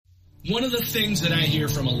One of the things that I hear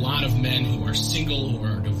from a lot of men who are single or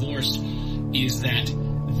are divorced is that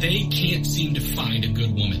they can't seem to find a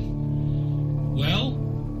good woman. Well,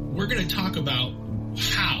 we're going to talk about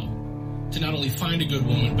how to not only find a good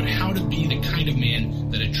woman, but how to be the kind of man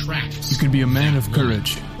that attracts. You can be a man of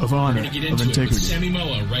courage, of honor, of integrity. Sammy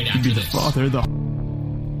Moa right after you can be the this. father,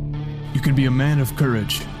 You can be a man of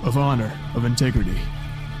courage, of honor, of integrity.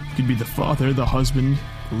 You can be the father, the husband,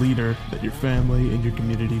 the leader that your family and your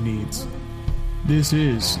community needs. This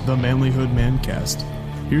is the Manlyhood Mancast.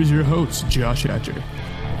 Here's your host, Josh Hatcher.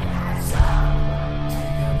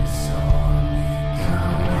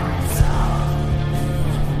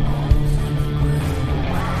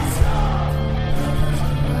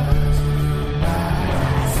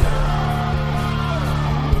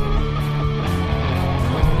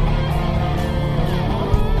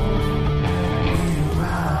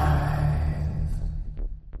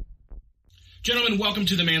 Gentlemen, welcome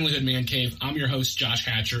to the Manlyhood Man Cave. I'm your host, Josh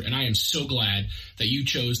Hatcher, and I am so glad that you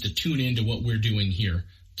chose to tune in to what we're doing here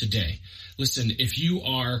today. Listen, if you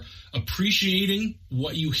are appreciating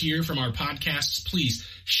what you hear from our podcasts, please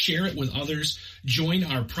share it with others. Join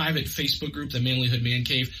our private Facebook group, the Manlyhood Man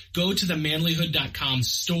Cave. Go to the manlyhood.com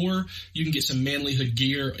store. You can get some Manlyhood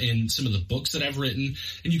gear and some of the books that I've written,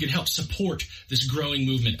 and you can help support this growing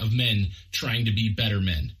movement of men trying to be better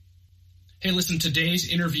men. Hey, listen,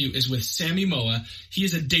 today's interview is with Sammy Moa. He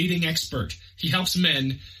is a dating expert. He helps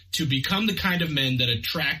men to become the kind of men that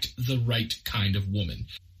attract the right kind of woman.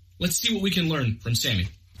 Let's see what we can learn from Sammy.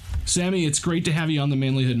 Sammy, it's great to have you on the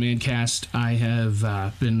Manlyhood Mancast. I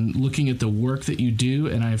have been looking at the work that you do,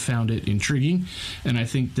 and I have found it intriguing, and I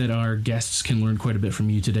think that our guests can learn quite a bit from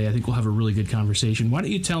you today. I think we'll have a really good conversation. Why don't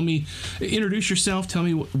you introduce yourself, tell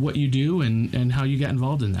me what you do, and how you got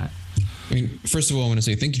involved in that. I mean, first of all, I want to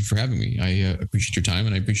say thank you for having me. I appreciate your time,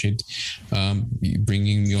 and I appreciate you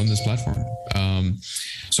bringing me on this platform.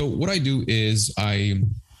 So what I do is I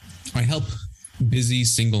help busy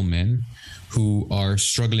single men who are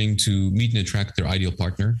struggling to meet and attract their ideal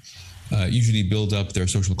partner, usually build up their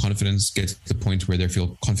social confidence, get to the point where they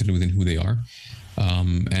feel confident within who they are,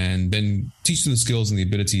 and then teach them the skills and the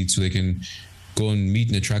ability so they can go and meet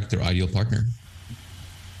and attract their ideal partner.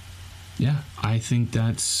 Yeah, I think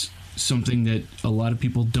that's something that a lot of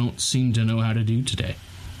people don't seem to know how to do today.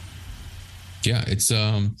 Yeah, it's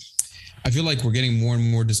I feel like we're getting more and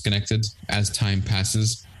more disconnected as time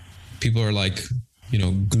passes. People are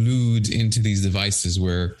glued into these devices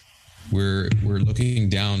where we're looking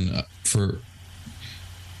down for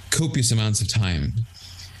copious amounts of time,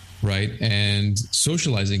 right? And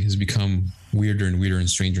socializing has become weirder and weirder and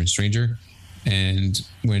stranger. And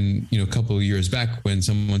when, a couple of years back, when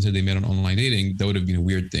someone said they met on online dating, that would have been a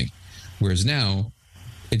weird thing. Whereas now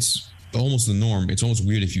it's almost the norm. It's almost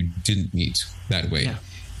weird if you didn't meet that way. Yeah.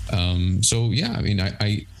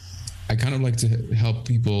 I kind of like to help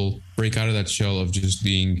people break out of that shell of just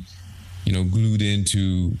being, glued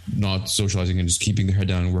into not socializing and just keeping their head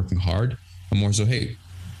down and working hard. And more so, hey,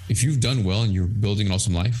 if you've done well and you're building an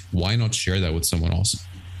awesome life, why not share that with someone else?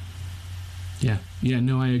 Yeah,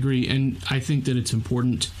 no, I agree. And I think that it's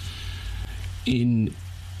important in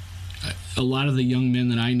a lot of the young men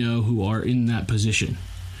that I know who are in that position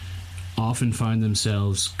often find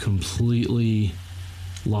themselves completely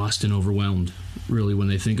lost and overwhelmed, really, when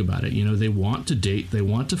they think about it. They want to date, they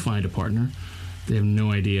want to find a partner, they have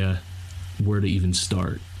no idea where to even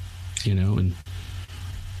start, and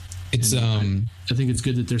it's I think it's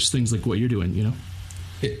good that there's things like what you're doing,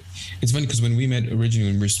 It's funny because when we met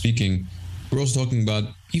originally, when we were speaking, we're also talking about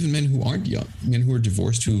even men who aren't young, men who are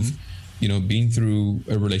divorced, who've, been through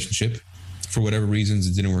a relationship. For whatever reasons,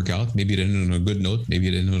 it didn't work out. Maybe it ended on a good note. Maybe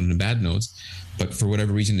it ended on a bad note. But for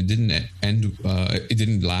whatever reason, it didn't end. It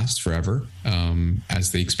didn't last forever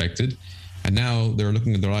as they expected. And now they're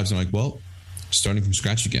looking at their lives and like, well, starting from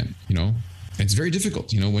scratch again, And it's very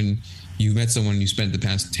difficult, when you met someone, you spent the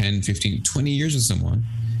past 10, 15, 20 years with someone.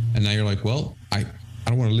 And now you're like, well, I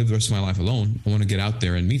don't want to live the rest of my life alone. I want to get out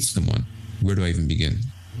there and meet someone. Where do I even begin?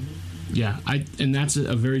 Yeah, and that's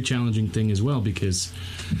a very challenging thing as well because,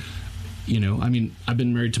 I've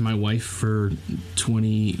been married to my wife for it was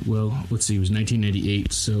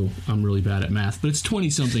 1998, so I'm really bad at math, but it's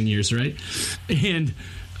 20-something years, right? And,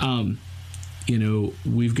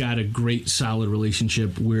 we've got a great, solid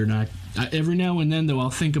relationship. We're not, every now and then, though, I'll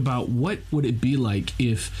think about what would it be like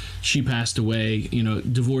if she passed away.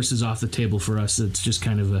 Divorce is off the table for us. It's just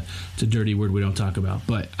kind of it's a dirty word we don't talk about,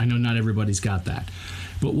 but I know not everybody's got that.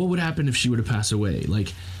 But what would happen if she were to pass away?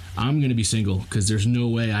 Like, I'm going to be single because there's no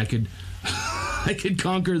way I could I could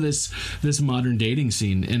conquer this modern dating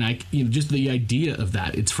scene. And just the idea of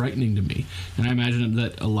that, it's frightening to me. And I imagine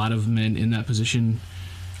that a lot of men in that position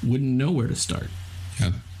wouldn't know where to start.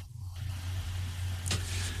 Yeah.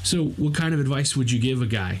 So what kind of advice would you give a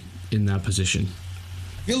guy in that position?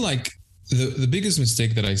 I feel like the biggest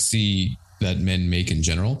mistake that I see that men make in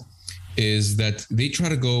general is that they try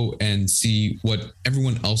to go and see what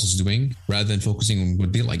everyone else is doing rather than focusing on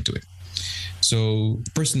what they like doing. So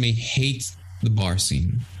the person may hate the bar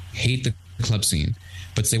scene, hate the club scene,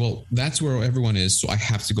 but say, well, that's where everyone is, so I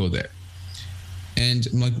have to go there. And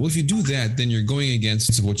I'm like, well, if you do that, then you're going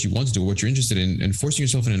against what you want to do, what you're interested in, and forcing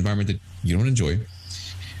yourself in an environment that you don't enjoy.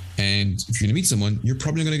 And if you're going to meet someone, you're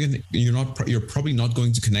probably not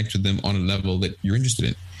going to connect with them on a level that you're interested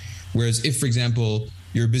in. Whereas if, for example,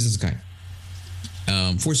 you're a business guy,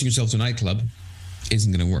 forcing yourself to a nightclub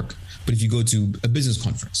isn't going to work. But if you go to a business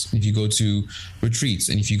conference, if you go to retreats,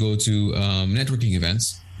 and if you go to networking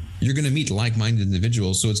events, you're going to meet like-minded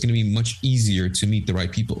individuals. So it's going to be much easier to meet the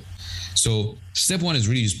right people. So step one is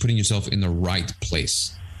really just putting yourself in the right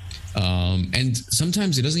place. And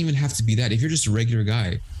sometimes it doesn't even have to be that. If you're just a regular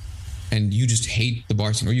guy and you just hate the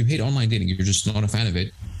bar scene, or you hate online dating, you're just not a fan of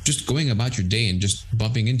it, just going about your day and just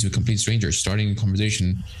bumping into a complete stranger, starting a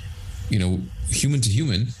conversation, human to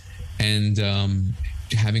human, and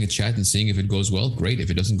having a chat and seeing if it goes well, great. If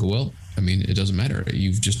it doesn't go well, it doesn't matter.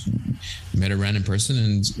 You've just met a random person,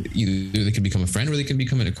 and either they can become a friend, or they can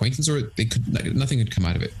become an acquaintance, or nothing could come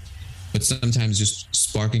out of it. But sometimes just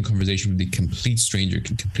sparking conversation with a complete stranger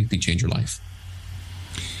can completely change your life.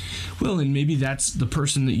 Well, and maybe that's the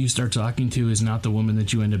person that you start talking to is not the woman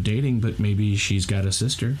that you end up dating, but maybe she's got a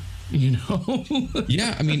sister,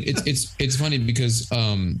 Yeah, it's funny because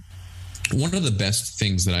one of the best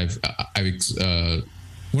things that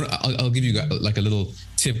I'll give you like a little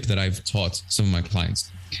tip that I've taught some of my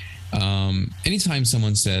clients. Anytime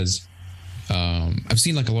someone says, I've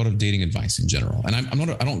seen like a lot of dating advice in general, and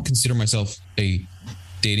I don't consider myself a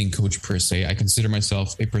dating coach per se. I consider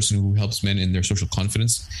myself a person who helps men in their social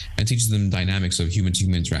confidence and teaches them dynamics of human to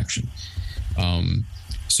human interaction.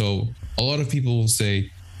 So a lot of people will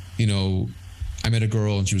say, I met a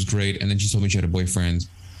girl and she was great, and then she told me she had a boyfriend.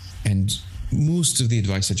 And most of the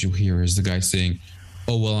advice that you'll hear is the guy saying,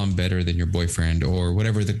 oh, well, I'm better than your boyfriend, or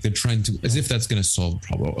whatever. They're trying to, as if that's going to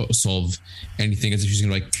solve anything, as if she's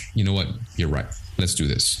going to you know what, you're right, let's do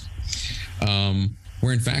this.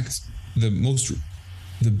 Where in fact,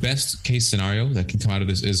 the best case scenario that can come out of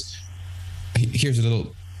this is, here's a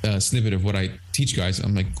little snippet of what I teach guys.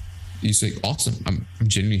 I'm like, you say, awesome. I'm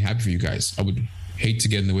genuinely happy for you guys. I would hate to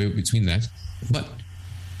get in the way between that, but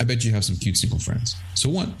I bet you have some cute single friends. So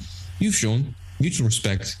one, you've shown mutual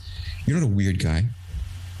respect. You're not a weird guy.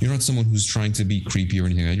 You're not someone who's trying to be creepy or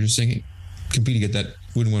anything like that. You're just saying, hey, completely get that.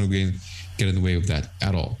 Wouldn't want to get in the way of that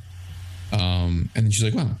at all. And then she's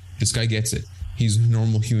like, wow, this guy gets it. He's a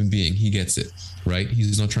normal human being. He gets it, right?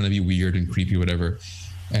 He's not trying to be weird and creepy, whatever.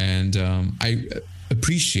 And I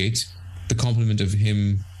appreciate the compliment of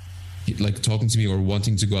him, like talking to me or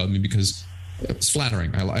wanting to go out with me, because it's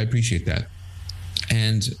flattering. I appreciate that.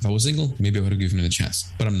 And if I was single, maybe I would have given him a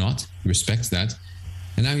chance, but I'm not. He respects that.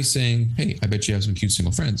 And now he's saying, hey, I bet you have some cute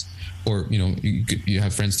single friends, or, you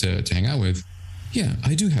have friends to hang out with. Yeah,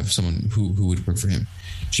 I do have someone who would work for him.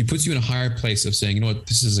 She puts you in a higher place of saying, you know what,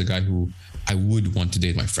 this is a guy who I would want to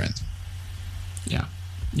date my friend. Yeah.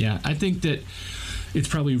 Yeah. I think that it's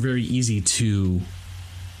probably very easy to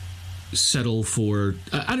settle for,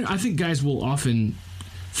 I think guys will often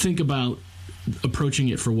think about approaching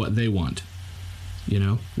it for what they want,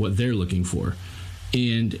 what they're looking for.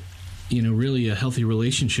 And, really a healthy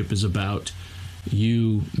relationship is about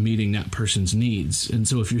you meeting that person's needs. And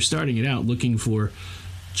so if you're starting it out looking for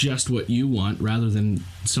just what you want rather than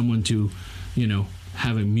someone to,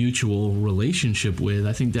 have a mutual relationship with,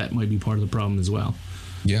 I think that might be part of the problem as well.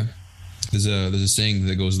 Yeah. There's a saying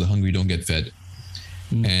that goes, the hungry don't get fed.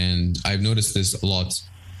 And I've noticed this a lot.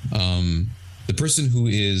 The person who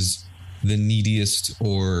is the neediest,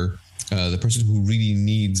 or the person who really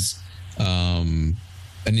needs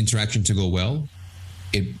an interaction to go well,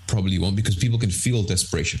 it probably won't, because people can feel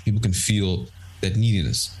desperation. People can feel that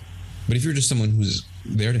neediness. But if you're just someone who's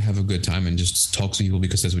there to have a good time and just talk to people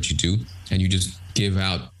because that's what you do, and you just give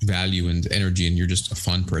out value and energy, and you're just a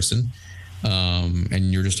fun person,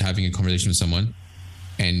 and you're just having a conversation with someone,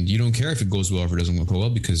 and you don't care if it goes well or if it doesn't go well,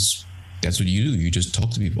 because that's what you do. You just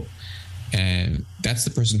talk to people. And that's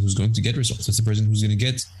the person who's going to get results. That's the person who's going to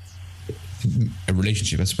get a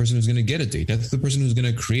relationship. That's the person who's going to get a date. That's the person who's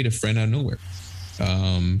going to create a friend out of nowhere.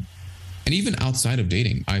 And even outside of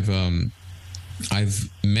dating, I've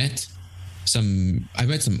met I've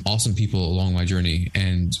met some awesome people along my journey,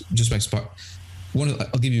 and just by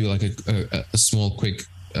I'll give you like a small quick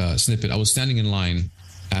snippet. I was standing in line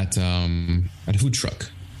at a food truck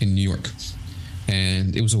in New York,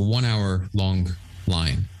 and it was a 1 hour long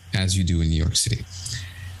line, as you do in New York City.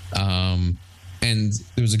 And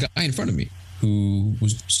there was a guy in front of me who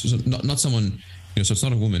was not someone, so it's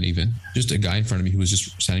not a woman even, just a guy in front of me who was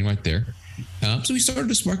just standing right there. So we started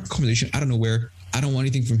to spark a conversation out of nowhere. I don't want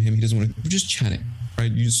anything from him. He doesn't want to. We're just chatting,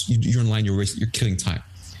 right? You're in line. You're killing time.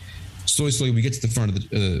 Slowly, we get to the front of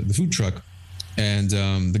the food truck, and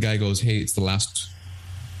the guy goes, "Hey, it's the last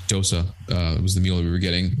dosa. It was the meal that we were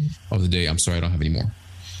getting of the day. I'm sorry, I don't have any more."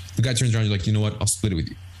 The guy turns around. He's like, "You know what? I'll split it with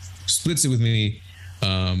you." Splits it with me.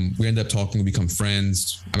 We end up talking. We become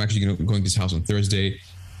friends. I'm actually going to his house on Thursday.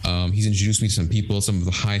 He's introduced me to some people, some of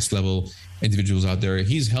the highest level individuals out there.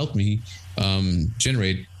 He's helped me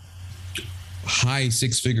generate high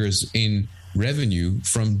six figures in revenue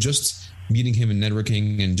from just meeting him and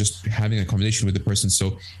networking and just having a conversation with the person.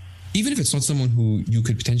 So even if it's not someone who you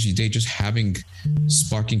could potentially date, just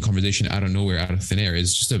sparking conversation out of nowhere, out of thin air,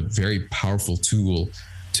 is just a very powerful tool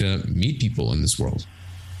to meet people in this world.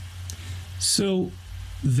 So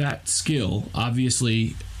that skill,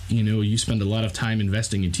 obviously, you spend a lot of time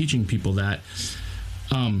investing in teaching people that.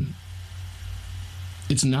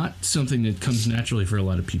 It's not something that comes naturally for a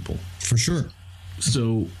lot of people. For sure.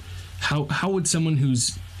 So how would someone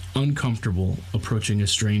who's uncomfortable approaching a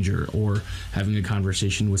stranger or having a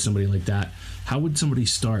conversation with somebody like that, how would somebody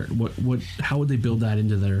start? How would they build that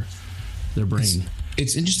into their brain?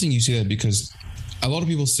 It's interesting you say that, because a lot of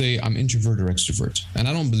people say I'm introvert or extrovert, and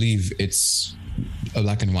I don't believe it's a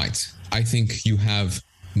black and white. I think you have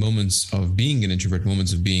moments of being an introvert,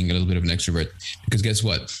 moments of being a little bit of an extrovert, because guess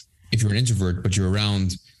what? If you're an introvert, but you're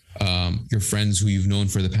around your friends who you've known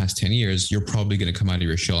for the past 10 years, you're probably going to come out of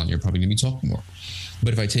your shell and you're probably going to be talking more.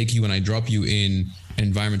 But if I take you and I drop you in an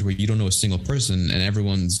environment where you don't know a single person and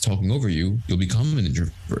everyone's talking over you, you'll become an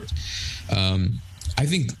introvert. I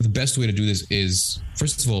think the best way to do this is,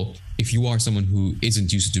 first of all, if you are someone who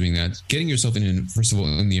isn't used to doing that, getting yourself in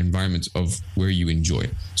the environment of where you enjoy.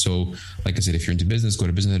 So, like I said, if you're into business, go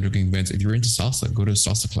to business networking events. If you're into salsa, go to a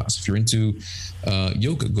salsa class. If you're into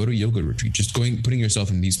yoga, go to yoga retreat. Just putting yourself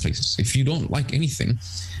in these places. If you don't like anything,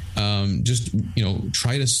 just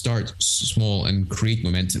try to start small and create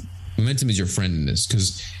momentum. Momentum is your friend in this,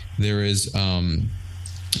 because there's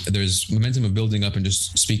momentum of building up and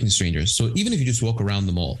just speaking to strangers. So even if you just walk around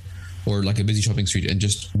the mall or like a busy shopping street and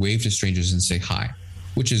just wave to strangers and say hi,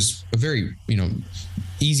 which is a very,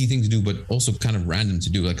 easy thing to do, but also kind of random to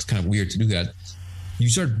do. Like, it's kind of weird to do that. You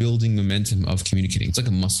start building momentum of communicating. It's like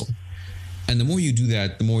a muscle. And the more you do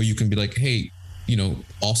that, the more you can be like, hey,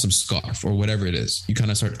 awesome scarf or whatever it is. You kind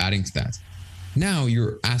of start adding to that. Now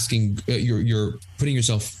you're asking, you're putting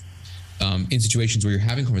yourself in situations where you're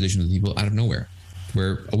having conversations with people out of nowhere,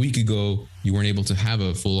 where a week ago you weren't able to have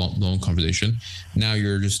a full-blown conversation. Now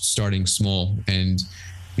you're just starting small and,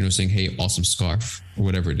 saying, hey, awesome scarf or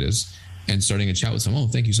whatever it is, and starting a chat with someone. Oh,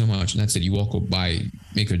 thank you so much. And that's it. You walk by,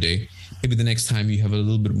 make their day. Maybe the next time you have a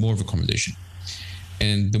little bit more of a conversation.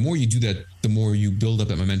 And the more you do that, the more you build up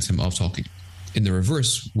that momentum of talking. In the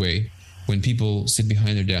reverse way, when people sit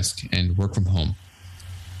behind their desk and work from home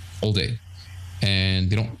all day and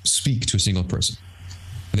they don't speak to a single person,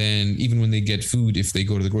 then even when they get food, if they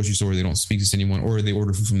go to the grocery store, they don't speak to anyone, or they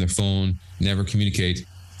order food from their phone, never communicate.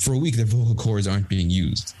 For a week, their vocal cords aren't being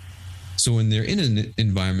used. So when they're in an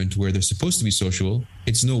environment where they're supposed to be social,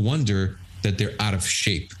 it's no wonder that they're out of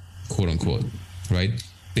shape, quote unquote, right?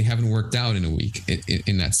 They haven't worked out in a week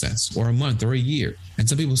in that sense, or a month or a year. And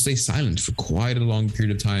some people stay silent for quite a long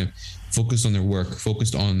period of time, focused on their work,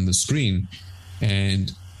 focused on the screen.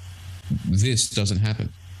 And this doesn't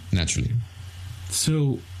happen naturally.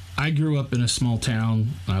 So I grew up in a small town.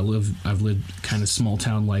 I've lived kind of small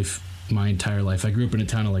town life my entire life. I grew up in a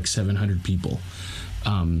town of like 700 people.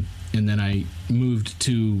 And then I moved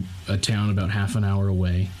to a town about half an hour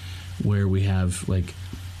away where we have like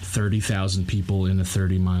 30,000 people in a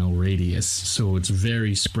 30-mile radius. So it's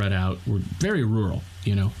very spread out. We're very rural,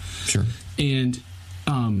 Sure. And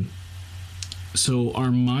so our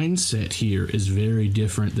mindset here is very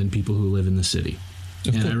different than people who live in the city.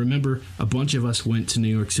 And I remember a bunch of us went to New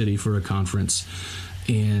York City for a conference,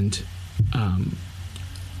 and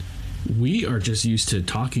we are just used to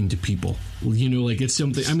talking to people. Like it's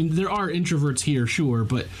something. I mean, there are introverts here, sure,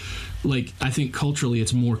 but like I think culturally,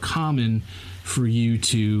 it's more common for you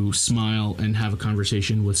to smile and have a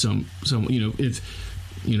conversation with some.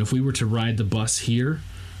 If we were to ride the bus here,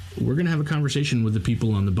 we're gonna have a conversation with the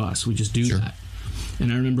people on the bus. We just do that.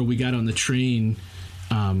 And I remember we got on the train.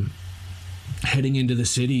 heading into the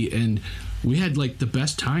city, and we had like the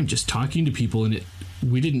best time just talking to people, and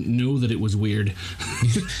we didn't know that it was weird.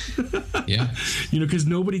 Yeah. Because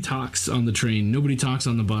nobody talks on the train, nobody talks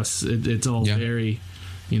on the bus. It's all very,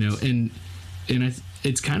 and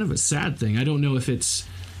it's kind of a sad thing. I don't know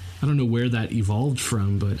where that evolved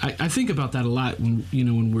from, but I think about that a lot when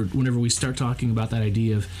whenever we start talking about that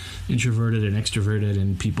idea of introverted and extroverted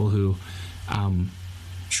and people who,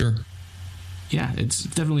 sure. Yeah, it's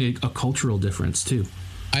definitely a cultural difference too.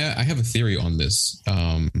 I have a theory on this,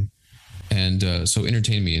 so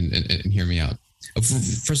entertain me and hear me out.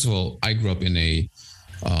 First of all, I grew up in a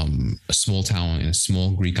small town in a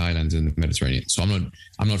small Greek island in the Mediterranean, so I'm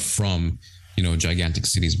not from gigantic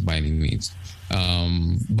cities by any means.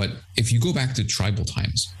 But if you go back to tribal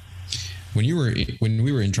times, when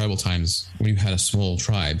we were in tribal times, when you had a small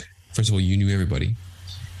tribe, first of all, you knew everybody,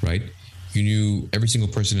 right? You knew every single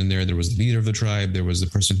person in there. There was the leader of the tribe. There was the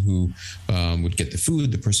person who would get the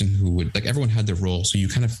food, the person who would, like, everyone had their role. So you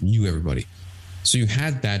kind of knew everybody. So you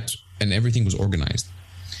had that, and everything was organized.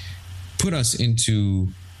 Put us into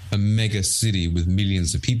a mega city with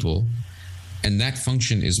millions of people, and that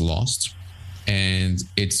function is lost. And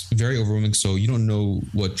it's very overwhelming. So you don't know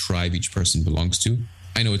what tribe each person belongs to.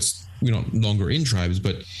 I know we're no longer in tribes,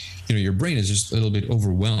 but your brain is just a little bit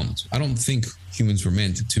overwhelmed. I don't think humans were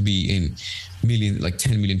meant to be in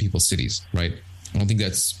 10 million people cities, right? I don't think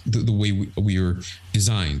that's the way we are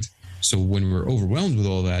designed. So when we're overwhelmed with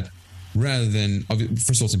all that, rather than,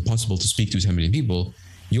 first of all, it's impossible to speak to 10 million people.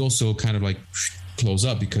 You also kind of like close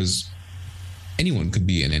up, because anyone could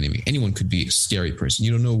be an enemy. Anyone could be a scary person.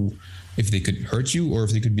 You don't know if they could hurt you or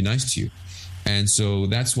if they could be nice to you. And so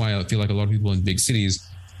that's why I feel like a lot of people in big cities,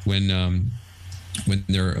 when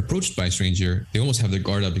they're approached by a stranger, they almost have their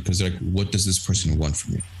guard up, because they're like, what does this person want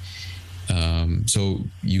from me? So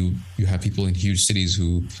you have people in huge cities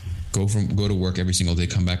who go to work every single day,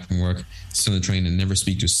 come back from work, sit on the train, and never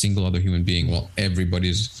speak to a single other human being while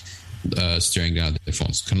everybody's staring down at their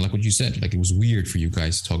phones. Kind of like what you said. Like, it was weird for you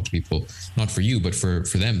guys to talk to people. Not for you, but for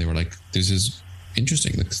them. They were like, this is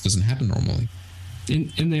interesting. Like, this doesn't happen normally.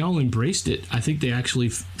 And they all embraced it. I think they actually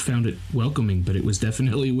found it welcoming, but it was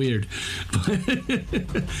definitely weird.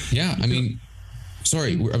 Yeah, I mean,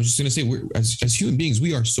 sorry, I was just going to say, as human beings,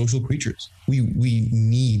 we are social creatures. We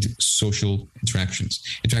need social interactions.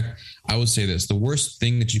 In fact, I would say this: the worst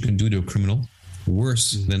thing that you can do to a criminal,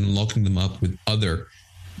 worse than locking them up with other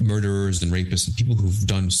murderers and rapists and people who've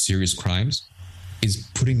done serious crimes, is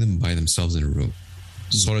putting them by themselves in a room.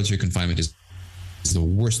 Solitary confinement is the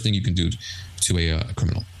worst thing you can do to a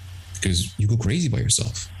criminal, because you go crazy by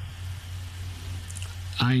yourself.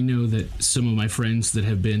 I know that some of my friends that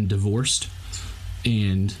have been divorced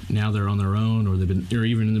and now they're on their own, or they're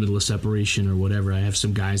even in the middle of separation or whatever. I have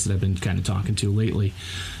some guys that I've been kind of talking to lately,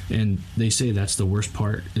 and they say that's the worst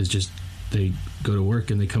part, is just they go to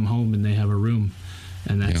work and they come home and they have a room,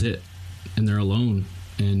 and that's it, and they're alone,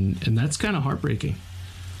 and that's kind of heartbreaking.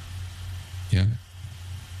 Yeah,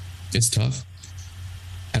 it's tough.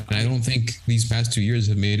 And I don't think these past 2 years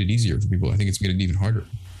have made it easier for people. I think it's made it even harder.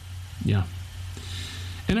 Yeah.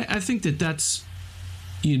 And I think that's,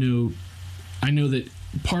 I know that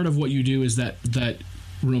part of what you do is that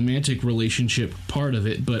romantic relationship part of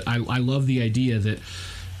it, but I love the idea that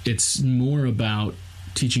it's more about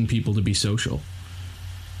teaching people to be social,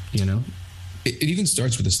 It even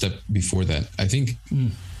starts with a step before that. I think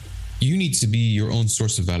you need to be your own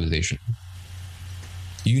source of validation.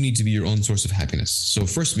 You need to be your own source of happiness. So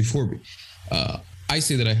first, I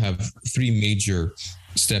say that I have 3 major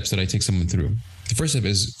steps that I take someone through. The first step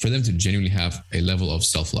is for them to genuinely have a level of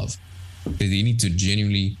self-love. They need to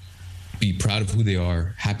genuinely be proud of who they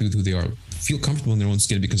are, happy with who they are, feel comfortable in their own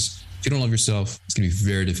skin, because if you don't love yourself, it's going to be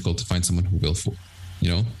very difficult to find someone who will,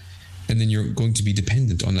 and then you're going to be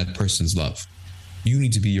dependent on that person's love. You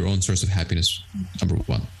need to be your own source of happiness, number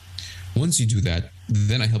 1. Once you do that,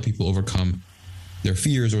 then I help people overcome their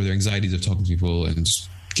fears or their anxieties of talking to people and just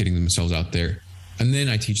getting themselves out there. And then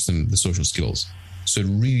I teach them the social skills. So it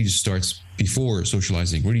really just starts before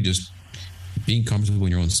socializing, really just being comfortable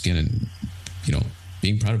in your own skin and,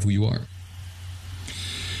 being proud of who you are.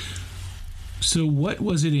 So what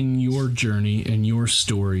was it in your journey and your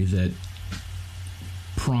story that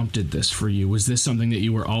prompted this for you? Was this something that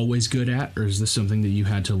you were always good at, or is this something that you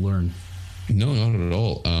had to learn? No, not at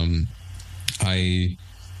all. I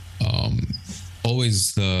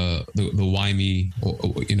always the why me,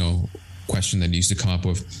 question that used to come up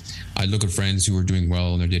with. I'd look at friends who were doing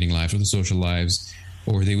well in their dating lives or their social lives,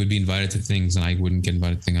 or they would be invited to things and I wouldn't get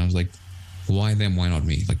invited to things. I was like, why them? Why not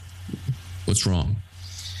me? Like, what's wrong?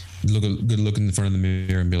 Good look in the front of the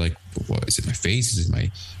mirror and be like, what is it? My face? Is it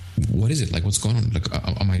my what is it? Like, what's going on? Like,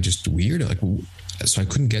 am I just weird? Like, so I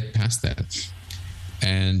couldn't get past that.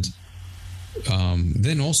 And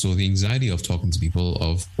then also the anxiety of talking to people,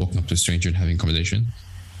 of walking up to a stranger and having a conversation,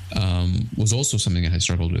 was also something I had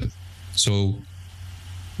struggled with. So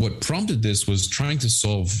what prompted this was trying to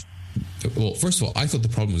solve. Well, first of all, I thought the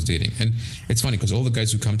problem was dating. And it's funny because all the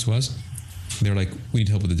guys who come to us, they're like, we need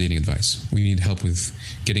help with the dating advice. We need help with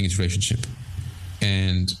getting into a relationship.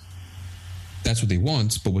 And that's what they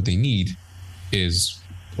want. But what they need is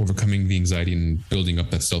overcoming the anxiety and building up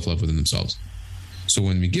that self-love within themselves. So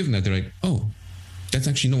when we give them that, they're like, oh, that's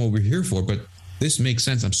actually not what we're here for. But this makes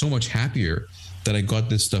sense. I'm so much happier that I got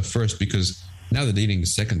this stuff first, because now the dating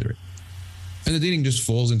is secondary. And the dating just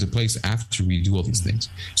falls into place after we do all these things.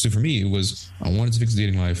 So for me, it was, I wanted to fix the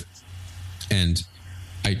dating life. And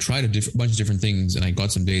I tried a bunch of different things, and I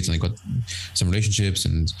got some dates, and I got some relationships,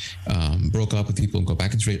 and broke up with people and got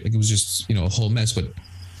back into it. Like, it was just, a whole mess. But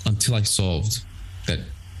until I solved that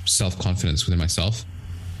self-confidence within myself,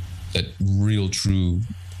 that real, true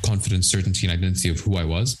confidence, certainty, and identity of who I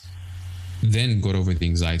was, then got over the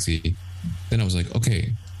anxiety. Then I was like,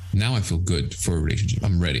 okay, now I feel good for a relationship.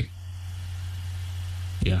 I'm ready.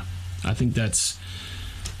 Yeah, I think that's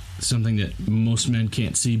something that most men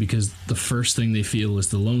can't see, because the first thing they feel is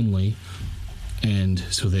the lonely, and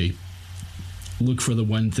so they look for the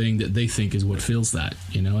one thing that they think is what fills that,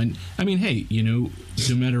 And I mean, hey, no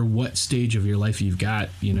matter what stage of your life you've got,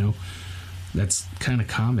 that's kind of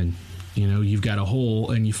common. You've got a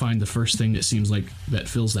hole, and you find the first thing that seems like that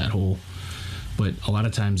fills that hole. But a lot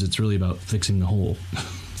of times it's really about fixing the hole.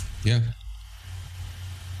 Yeah.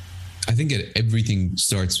 I think everything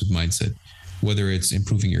starts with mindset, whether it's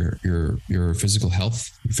improving your physical health,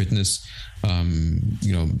 your fitness,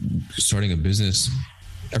 starting a business.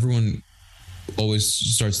 Everyone always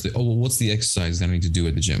starts what's the exercise that I need to do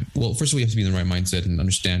at the gym? Well, first of all, you have to be in the right mindset and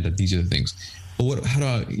understand that these are the things. But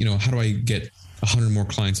how do I get 100 more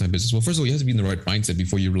clients in my business? Well, first of all, you have to be in the right mindset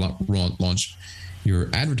before you launch your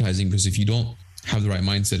advertising, because if you don't have the right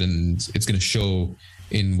mindset, and it's going to show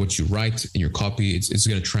in what you write, in your copy, it's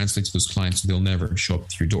going to translate to those clients. So they'll never show up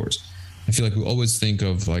to your doors. I feel like we always think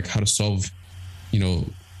of like how to solve,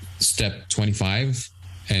 step 25,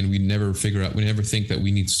 and we never think that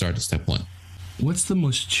we need to start at step 1. What's the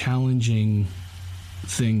most challenging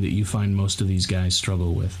thing that you find most of these guys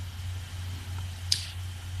struggle with?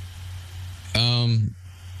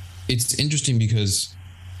 It's interesting because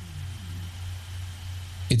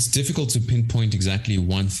it's difficult to pinpoint exactly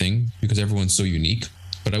one thing, because everyone's so unique.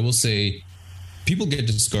 But I will say people get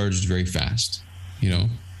discouraged very fast.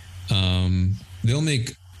 They'll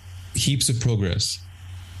make heaps of progress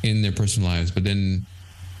in their personal lives, but then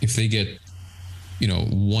if they get,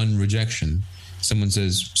 one rejection, someone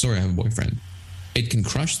says, sorry, I have a boyfriend, it can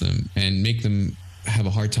crush them and make them have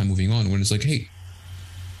a hard time moving on, when it's like, hey,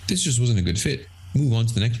 this just wasn't a good fit. Move on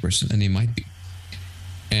to the next person, and they might be.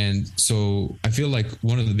 And so I feel like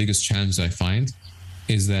one of the biggest challenges I find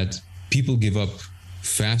is that people give up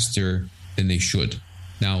faster than they should.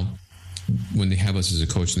 Now, when they have us as a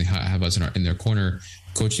coach, and they have us in their corner,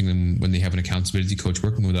 coaching them, when they have an accountability coach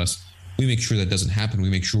working with us, we make sure that doesn't happen. We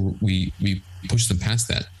make sure we push them past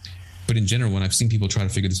that. But in general, when I've seen people try to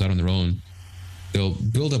figure this out on their own, they'll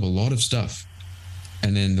build up a lot of stuff,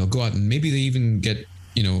 and then they'll go out and maybe they even get,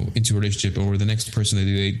 into a relationship, or the next person that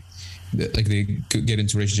they get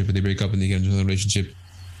into a relationship, but they break up and they get into another relationship.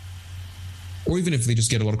 Or even if they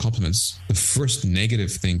just get a lot of compliments, the first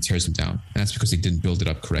negative thing tears them down. And that's because they didn't build it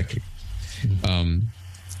up correctly. Mm-hmm.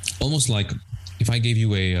 Almost like if I gave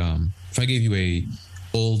you a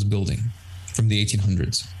old building from the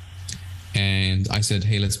 1800s, and I said,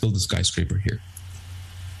 hey, let's build a skyscraper here.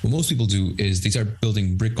 What most people do is they start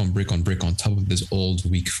building brick on brick on brick on top of this old,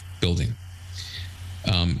 weak building,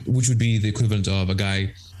 which would be the equivalent of a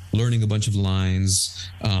guy learning a bunch of lines,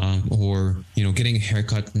 or getting a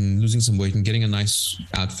haircut and losing some weight and getting a nice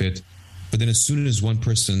outfit. But then as soon as one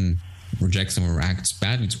person rejects them or acts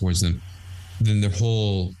badly towards them, then their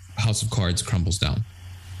whole house of cards crumbles down.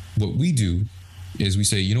 What we do is we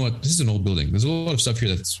say, you know what, this is an old building. There's a lot of stuff here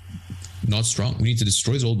that's not strong. We need to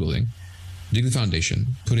destroy this old building, dig the foundation,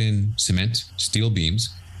 put in cement, steel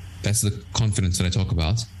beams. That's the confidence that I talk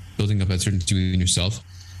about, building up that certainty within yourself.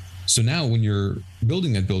 So now when you're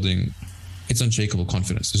building that building, it's unshakable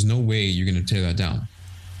confidence. There's no way you're going to tear that down.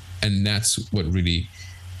 And that's what really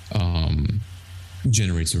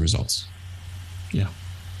generates the results. Yeah.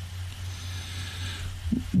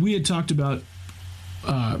 We had talked about,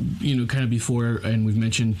 kind of before, and we've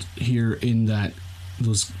mentioned here in that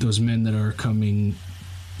those men that are coming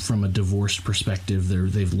from a divorced perspective,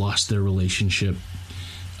 they've lost their relationship.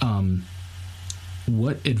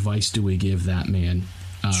 what advice do we give that man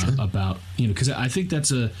Sure. about, because I think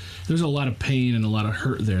there's a lot of pain and a lot of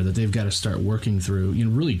hurt there that they've got to start working through,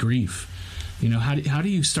 really grief. How do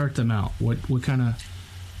you start them out? What kind of...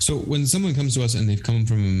 So when someone comes to us and they've come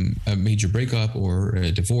from a major breakup or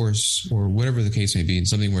a divorce or whatever the case may be, and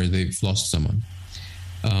something where they've lost someone,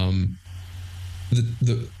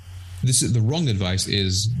 the wrong advice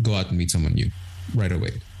is go out and meet someone new right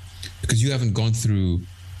away, because you haven't gone through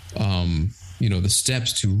the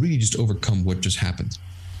steps to really just overcome what just happened.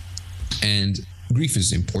 And grief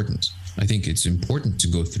is important. I think it's important to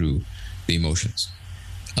go through the emotions.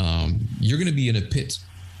 You're going to be in a pit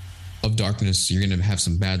of darkness. You're going to have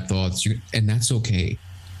some bad thoughts, and that's okay.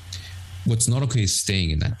 What's not okay is staying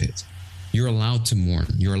in that pit. You're allowed to mourn.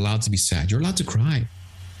 You're allowed to be sad. You're allowed to cry.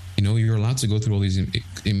 You're allowed to go through all these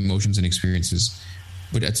emotions and experiences.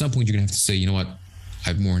 But at some point, you're going to have to say, you know what?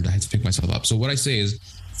 I've mourned. I had to pick myself up. So what I say is,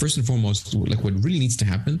 first and foremost, like what really needs to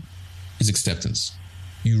happen is acceptance.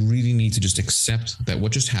 You really need to just accept that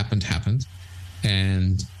what just happened,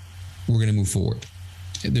 and we're going to move forward.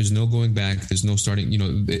 There's no going back. There's no starting,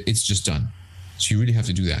 it's just done. So you really have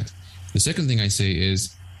to do that. The second thing I say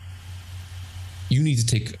is you need to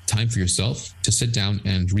take time for yourself to sit down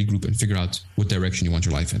and regroup and figure out what direction you want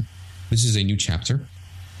your life in. This is a new chapter.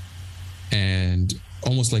 And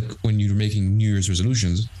almost like when you're making New Year's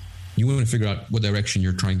resolutions, you want to figure out what direction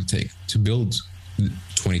you're trying to take to build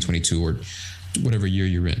 2022 or whatever year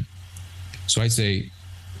you're in. So I say,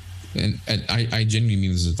 and I genuinely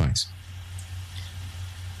mean this advice,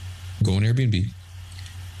 go on Airbnb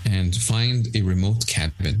and find a remote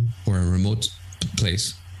cabin or a remote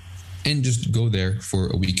place and just go there for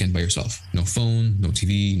a weekend by yourself. No phone, no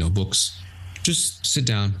TV, no books. Just sit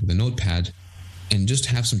down with a notepad and just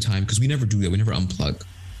have some time, because we never do that. We never unplug.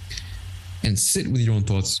 And sit with your own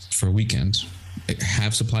thoughts for a weekend,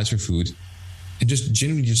 have supplies for food, and just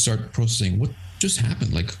genuinely just start processing what just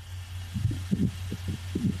happened. Like,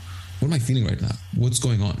 what am I feeling right now? What's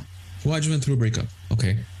going on? Well, I just went through a breakup.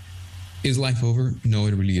 Okay. Is life over? No,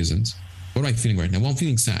 it really isn't. What am I feeling right now? Well, I'm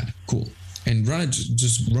feeling sad. Cool. And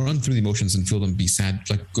just run through the emotions and feel them, be sad,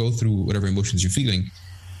 like go through whatever emotions you're feeling.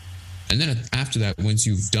 And then after that, once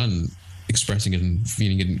you've done expressing it and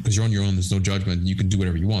feeling it, because you're on your own, there's no judgment, you can do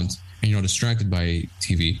whatever you want, and you're not distracted by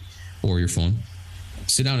TV or your phone,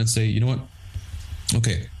 sit down and say, you know what?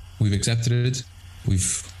 Okay, we've accepted it.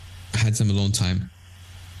 We've had some alone time.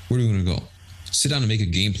 Where are we going to go? Sit down and make a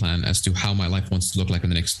game plan as to how my life wants to look like in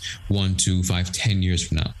the next 1, 2, 5, 10 years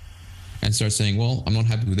from now. And start saying, well, I'm not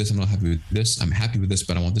happy with this. I'm not happy with this. I'm happy with this,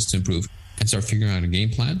 but I want this to improve. And start figuring out a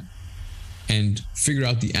game plan and figure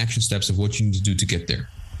out the action steps of what you need to do to get there.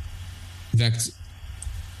 In fact,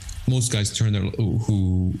 most guys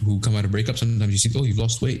who come out of breakup, sometimes you see, oh, you've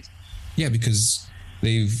lost weight. Yeah, because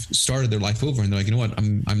they've started their life over and they're like, you know what,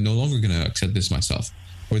 I'm no longer going to accept this myself.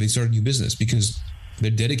 Or they start a new business because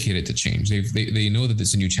they're dedicated to change. They know that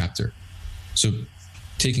it's a new chapter. So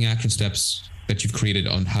taking action steps that you've created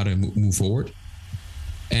on how to move forward.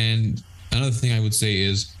 And another thing I would say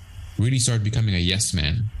is really start becoming a yes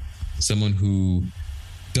man. Someone who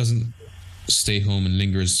doesn't stay home and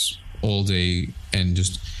lingers all day and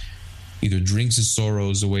just either drinks his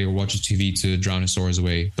sorrows away or watches TV to drown his sorrows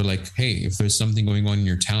away. But like, hey, if there's something going on in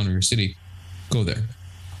your town or your city, go there.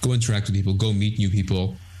 Go interact with people. Go meet new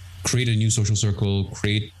people. Create a new social circle.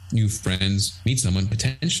 Create new friends. Meet someone.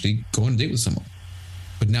 Potentially go on a date with someone.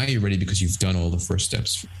 But now you're ready because you've done all the first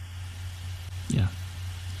steps. Yeah.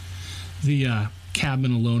 The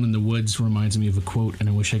cabin alone in the woods reminds me of a quote, and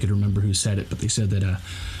I wish I could remember who said it, but they said that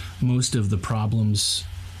most of the problems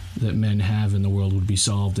that men have in the world would be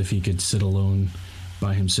solved if he could sit alone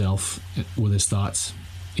by himself with his thoughts,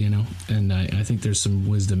 and I think there's some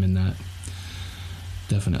wisdom in that,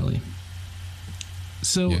 definitely.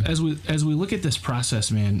 So yeah. as we look at this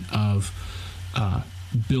process, man, of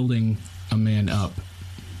building a man up,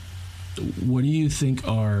 what do you think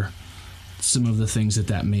are some of the things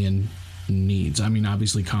that man needs? I mean,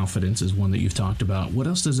 obviously confidence is one that you've talked about. What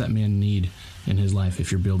else does that man need in his life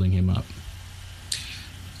if you're building him up?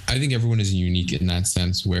 I think everyone is unique in that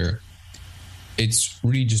sense, where it's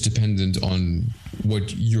really just dependent on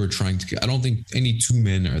what you're trying to get. I don't think any two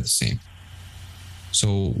men are the same.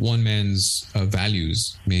 So one man's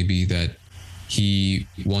values may be that he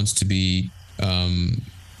wants to be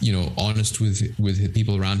honest with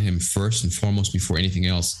people around him first and foremost before anything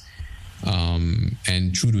else,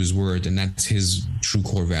 and true to his word, and that's his true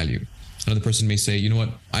core value. Another person may say, you know what,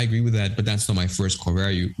 I agree with that, but that's not my first core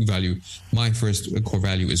value. My first core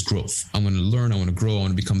value is growth. I want to learn, I want to grow, I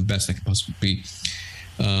want to become the best I can possibly be.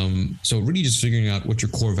 So really just figuring out what your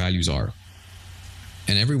core values are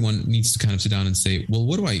And everyone needs to kind of sit down and say, well,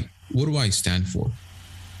 what do I stand for?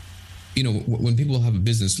 You know, when people have a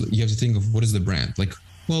business, you have to think of what is the brand? Like,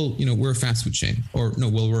 well, you know, we're a fast food chain, or no,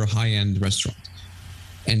 well, we're a high-end restaurant.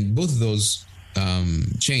 And both of those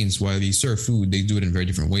chains, while they serve food, they do it in very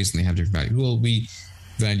different ways and they have different value. Well, we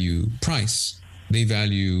value price, they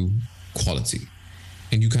value quality.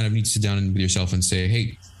 And you kind of need to sit down with yourself and say,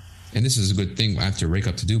 hey, and this is a good thing after Wake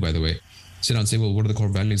Up to do, by the way, sit down and say, well, what are the core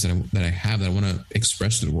values that I have that I want to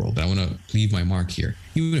express to the world, that I want to leave my mark here,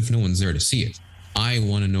 even if no one's there to see it. I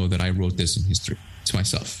want to know that I wrote this in history to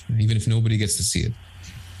myself, even if nobody gets to see it.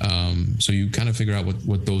 So you kind of figure out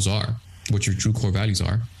what those are, what your true core values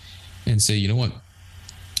are, and say, you know what,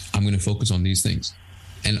 I'm going to focus on these things.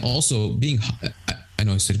 And also I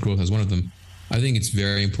know I said growth as one of them. I think it's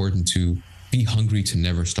very important to be hungry to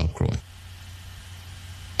never stop growing.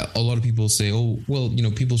 A lot of people say, oh, well, you know,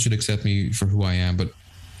 people should accept me for who I am,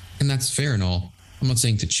 and that's fair and all. I'm not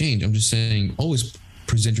saying to change. I'm just saying always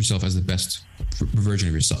present yourself as the best version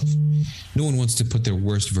of yourself. No one wants to put their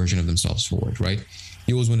worst version of themselves forward, right?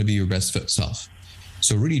 You always want to be your best self.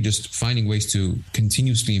 So really just finding ways to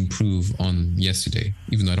continuously improve on yesterday,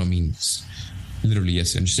 even though I don't mean literally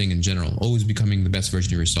yesterday, I'm just saying in general, always becoming the best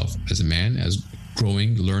version of yourself as a man, as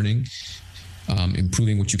growing, learning,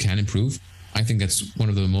 improving what you can improve. I think that's one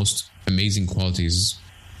of the most amazing qualities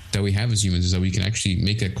that we have as humans, is that we can actually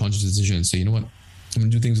make a conscious decision and say, you know what, I'm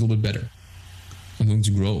going to do things a little bit better. I'm going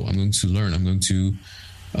to grow. I'm going to learn. I'm going to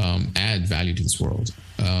add value to this world.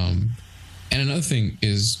 And another thing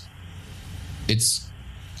is, it's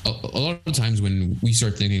a lot of times when we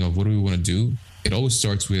start thinking of what do we want to do, it always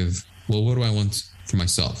starts with, well, what do I want for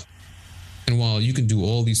myself? And while you can do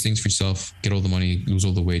all these things for yourself, get all the money, lose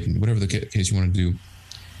all the weight, and whatever the case you want to do,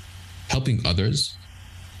 helping others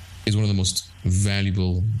is one of the most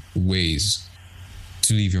valuable ways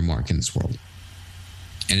to leave your mark in this world.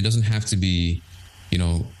 And it doesn't have to be, you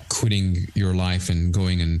know, quitting your life and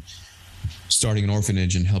going and starting an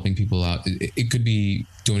orphanage and helping people out. It could be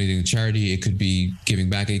donating to charity. It could be giving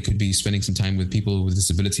back. It could be spending some time with people with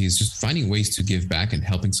disabilities, just finding ways to give back and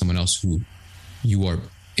helping someone else who you are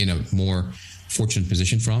in a more fortunate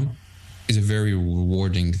position from is a very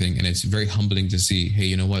rewarding thing. And it's very humbling to see, hey,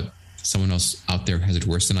 you know what? Someone else out there has it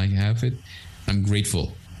worse than I have it. I'm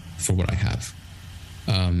grateful for what I have.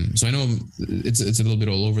 So I know it's a little bit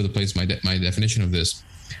all over the place, my definition of this,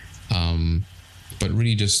 but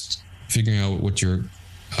really just figuring out what your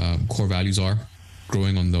core values are,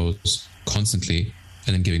 growing on those constantly,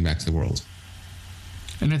 and then giving back to the world.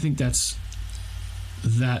 And I think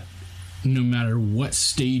that no matter what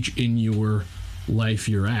stage in your life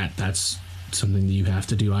you're at, that's something that you have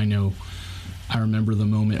to do. I remember the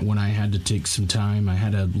moment when I had to take some time. I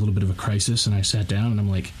had a little bit of a crisis, and I sat down and I'm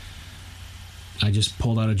like, I just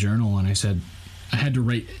pulled out a journal and I said, I had to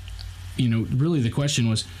write, you know, really the question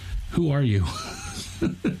was, who are you?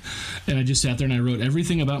 And I just sat there and I wrote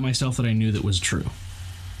everything about myself that I knew that was true,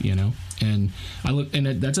 you know, and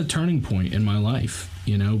that's a turning point in my life.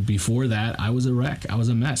 You know, before that, I was a wreck. I was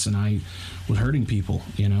a mess, and I was hurting people,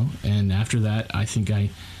 you know, and after that, I think I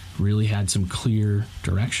really had some clear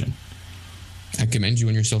direction. I commend you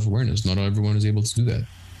on your self-awareness. Not everyone is able to do that.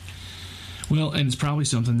 Well, and it's probably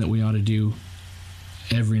something that we ought to do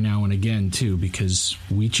every now and again, too, because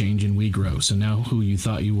we change and we grow. So now who you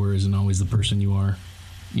thought you were isn't always the person you are,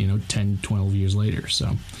 you know, 10, 12 years later.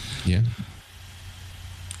 So, yeah.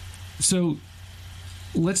 So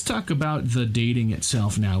let's talk about the dating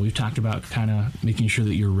itself now. We've talked about kind of making sure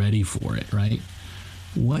that you're ready for it, right?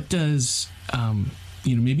 What does,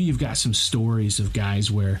 you know, maybe you've got some stories of guys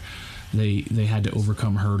where they had to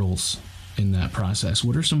overcome hurdles in that process.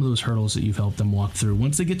 What are some of those hurdles that you've helped them walk through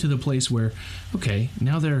once they get to the place where, okay,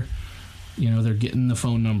 now they're getting the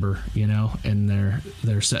phone number, you know, and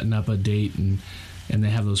they're setting up a date and they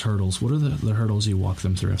have those hurdles. What are the hurdles you walk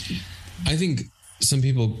them through? I think some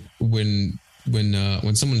people, when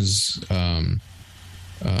someone is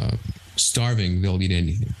starving, they'll eat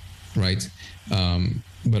anything, right?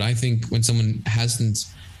 But I think when someone hasn't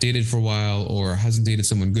dated for a while or hasn't dated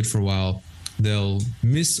someone good for a while, they'll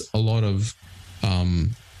miss a lot of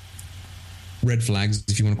red flags,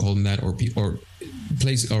 if you want to call them that, or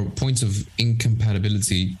points of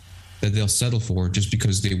incompatibility that they'll settle for just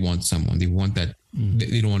because they want someone. They want that.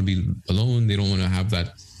 They don't want to be alone. They don't want to have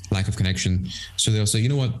that lack of connection. So they'll say, you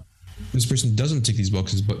know what, this person doesn't tick these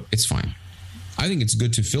boxes, but it's fine. I think it's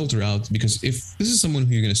good to filter out, because if this is someone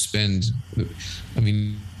who you're going to spend, I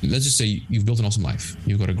mean, let's just say you've built an awesome life.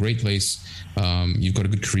 You've got a great place. You've got a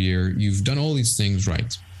good career. You've done all these things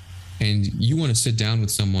right. And you want to sit down with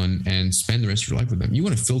someone and spend the rest of your life with them. You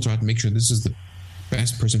want to filter out and make sure this is the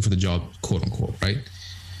best person for the job, quote unquote, right?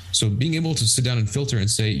 So being able to sit down and filter and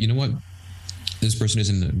say, you know what, this person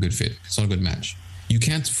isn't a good fit. It's not a good match. You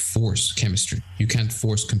can't force chemistry. You can't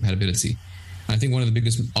force compatibility. I think one of the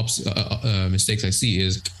biggest mistakes I see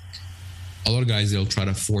is a lot of guys, they'll try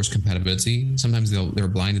to force compatibility. Sometimes they're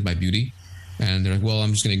blinded by beauty, and they're like, well,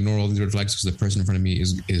 I'm just going to ignore all these red flags because the person in front of me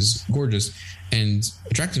is gorgeous. And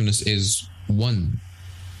attractiveness is one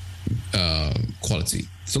quality.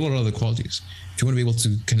 There's a lot of other qualities. If you want to be able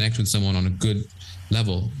to connect with someone on a good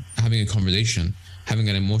level, having a conversation, having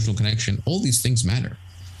an emotional connection, all these things matter.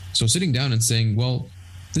 So sitting down and saying, well,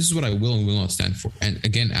 this is what I will and will not stand for. And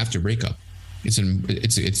again, after breakup, it's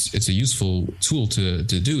a useful tool to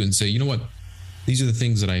do and say, you know what, these are the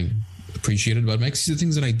things that I appreciated about my ex. These are the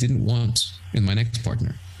things that I didn't want in my next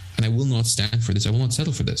partner. And I will not stand for this. I will not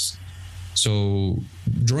settle for this. So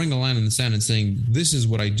drawing a line in the sand and saying, this is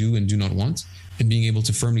what I do and do not want, and being able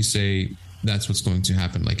to firmly say, that's what's going to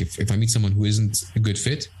happen. Like if I meet someone who isn't a good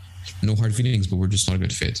fit, no hard feelings, but we're just not a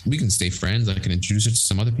good fit. We can stay friends. I can introduce her to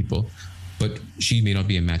some other people, but she may not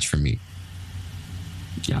be a match for me.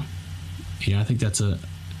 Yeah. I think that's an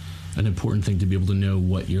important thing, to be able to know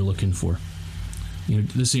what you're looking for.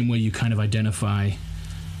 The same way you kind of identify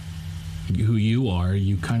who you are,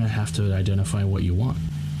 you kind of have to identify what you want.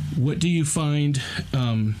 What do you find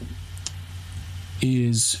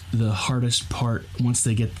is the hardest part once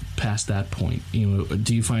they get past that point?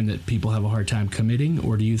 Do you find that people have a hard time committing,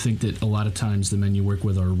 or do you think that a lot of times the men you work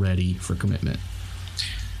with are ready for commitment?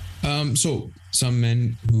 So some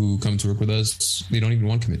men who come to work with us, they don't even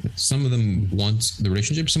want commitment. Some of them want the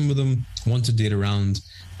relationship. Some of them want to date around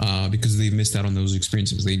because they've missed out on those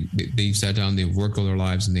experiences. They've sat down, they've worked all their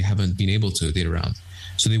lives, and they haven't been able to date around.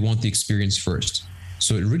 So they want the experience first.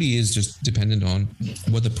 So it really is just dependent on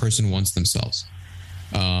what the person wants themselves.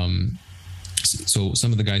 So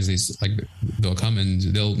some of the guys, they'll come and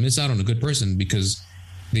they'll miss out on a good person because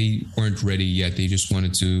they weren't ready yet. They just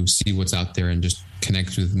wanted to see what's out there and just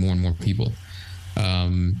connect with more and more people.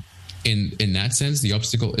 In that sense, the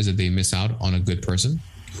obstacle is that they miss out on a good person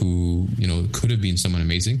who, could have been someone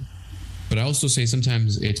amazing. But I also say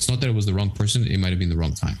sometimes it's not that it was the wrong person. It might've been the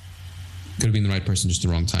wrong time. Could have been the right person, just the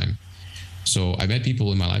wrong time. So I met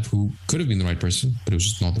people in my life who could have been the right person, but it was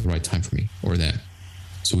just not the right time for me or them.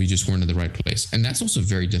 So we just weren't in the right place. And that's also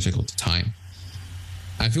very difficult to time.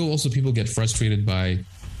 I feel also people get frustrated by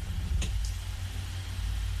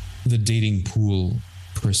the dating pool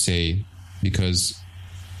per se, because,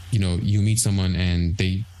 you meet someone and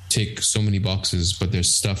they tick so many boxes, but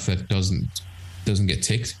there's stuff that doesn't get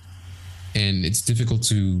ticked. And it's difficult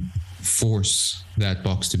to force that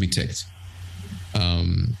box to be ticked.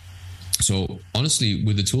 So honestly,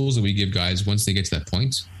 with the tools that we give guys, once they get to that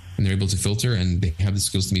point and they're able to filter and they have the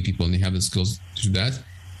skills to meet people and they have the skills to do that,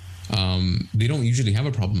 they don't usually have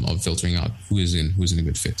a problem of filtering out who's in a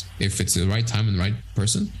good fit. If it's the right time and the right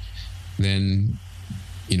person, then,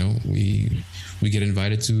 we get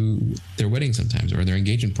invited to their wedding sometimes or their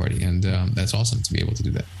engagement party. And that's awesome to be able to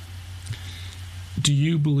do that. Do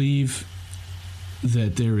you believe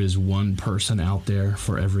that there is one person out there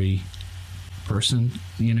for every person?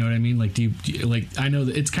 You know what I mean? Like, do you like, I know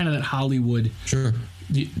that it's kind of that Hollywood. Sure.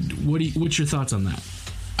 What's your thoughts on that?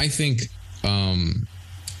 I think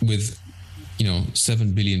with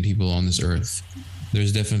 7 billion people on this earth,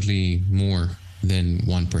 there's definitely more than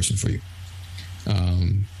one person for you.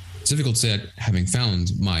 It's difficult to say that having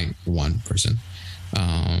found my one person.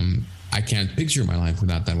 I can't picture my life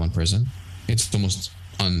without that one person. It's almost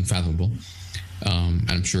unfathomable.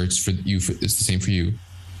 And I'm sure it's for you. It's the same for you.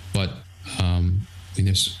 But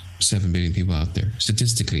there's 7 billion people out there.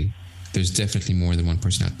 Statistically, there's definitely more than one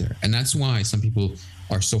person out there. And that's why some people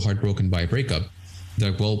are so heartbroken by a breakup.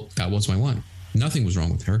 They're like, well, that was my one. Nothing was wrong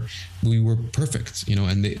with her. We were perfect,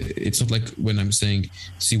 and it's not like when I'm saying,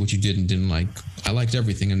 see what you did and didn't like. I liked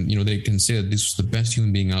everything. And, they can say that this was the best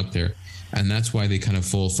human being out there. And that's why they kind of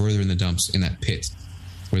fall further in the dumps in that pit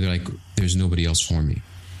where they're like, there's nobody else for me.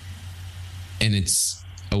 And it's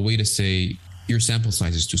a way to say your sample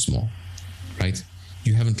size is too small, right?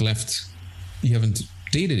 You haven't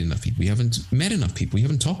dated enough people. You haven't met enough people. You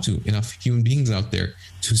haven't talked to enough human beings out there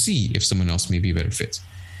to see if someone else may be a better fit.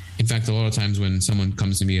 In fact, a lot of times when someone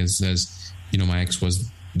comes to me and says, my ex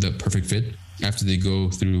was the perfect fit, after they go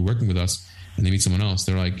through working with us and they meet someone else,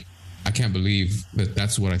 they're like, I can't believe that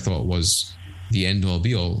that's what I thought was the end all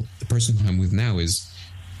be all. The person who I'm with now is,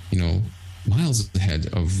 miles ahead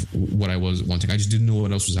of what I was wanting. I just didn't know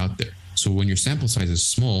what else was out there. So when your sample size is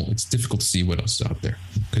small, it's difficult to see what else is out there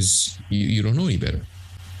because you don't know any better.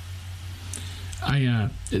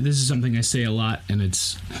 This is something I say a lot, and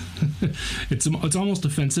it's it's almost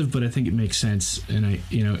offensive, but I think it makes sense. And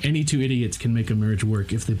any two idiots can make a marriage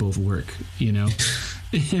work if they both work. And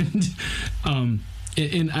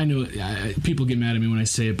I know people get mad at me when I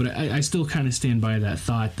say it, but I still kind of stand by that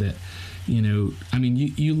thought that,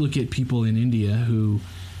 you look at people in India who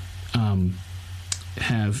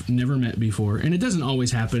have never met before, and it doesn't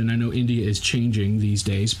always happen, and I know India is changing these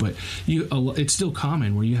days, but it's still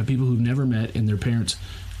common where you have people who've never met and their parents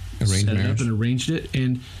set it up and arranged it,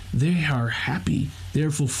 and they are happy, they're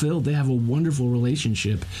fulfilled, they have a wonderful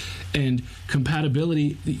relationship. And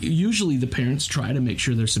compatibility, usually the parents try to make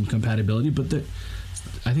sure there's some compatibility, but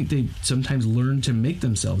I think they sometimes learn to make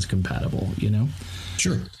themselves compatible,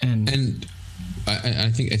 Sure. And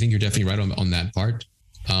I think you're definitely right on that part.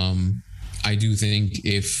 I do think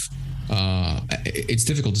if it's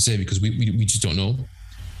difficult to say because we just don't know.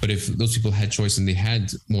 But if those people had choice and they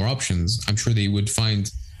had more options, I'm sure they would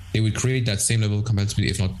create that same level of compatibility,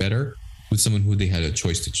 if not better, with someone who they had a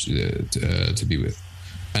choice to be with.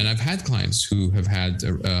 And I've had clients who have had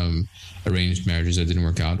arranged marriages that didn't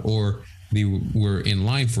work out, or they were in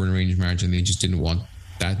line for an arranged marriage and they just didn't want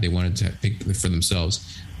that. They wanted to pick for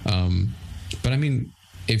themselves. But I mean,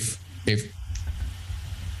 if it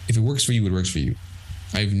works for you, it works for you.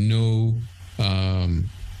 I have no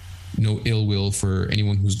ill will for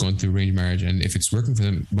anyone who's gone through arranged marriage, and if it's working for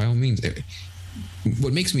them, by all means.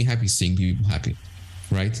 What makes me happy is seeing people happy,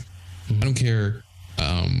 right? Mm-hmm. I don't care.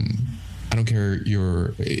 I don't care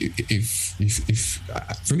if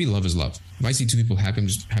for me, love is love. If I see two people happy,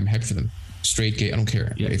 I'm happy for them. Straight, gay, I don't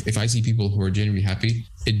care. Yeah. If I see people who are genuinely happy,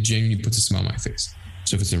 it genuinely puts a smile on my face.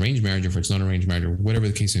 So if it's an arranged marriage or if it's not an arranged marriage or whatever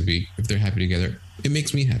the case may be, if they're happy together, it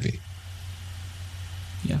makes me happy.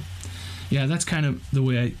 Yeah, that's kind of the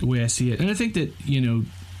way I see it. And I think that,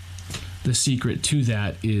 the secret to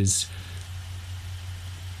that is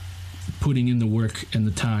putting in the work and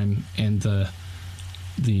the time and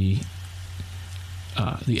the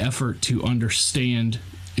effort to understand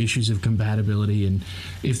issues of compatibility, and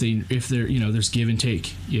if they're there's give and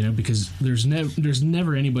take, because there's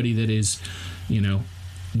never anybody that is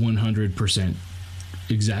 100%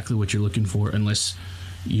 exactly what you're looking for unless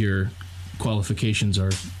your qualifications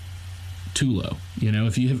are too low.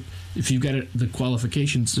 If you've got the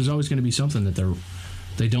qualifications, there's always going to be something that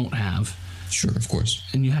they don't have. Sure, of course.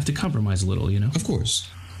 And you have to compromise a little, Of course.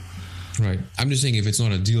 Right. I'm just saying if it's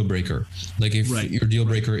not a deal breaker, like if your deal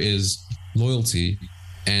breaker is loyalty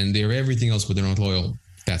and they're everything else but they're not loyal,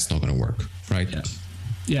 that's not going to work, right?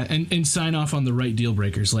 Yeah, and sign off on the right deal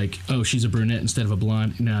breakers, like, oh, she's a brunette instead of a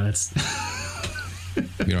blonde. No, that's...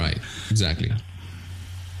 You're right. Exactly.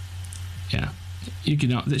 Yeah.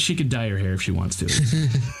 She could dye her hair if she wants to.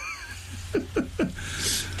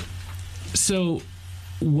 So,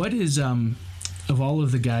 what is, of all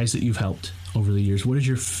of the guys that you've helped over the years, what is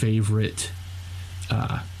your favorite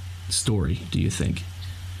story, do you think?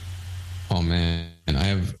 Oh man,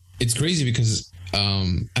 it's crazy because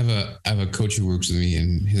I have a coach who works with me,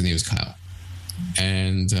 and his name is Kyle,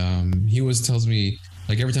 and he always tells me,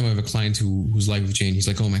 like, every time I have a client whose life has changed, he's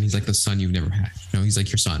like, oh man, he's like the son you've never had. He's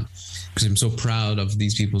like your son, because I'm so proud of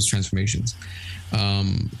these people's transformations.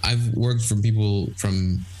 I've worked for people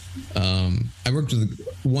from. I worked with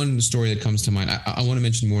one story that comes to mind. I want to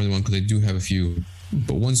mention more than one because I do have a few,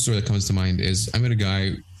 but one story that comes to mind is I met a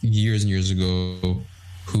guy years and years ago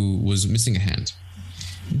who was missing a hand.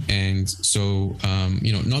 And so,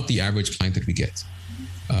 not the average client that we get.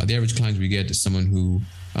 The average client we get is someone who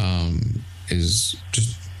is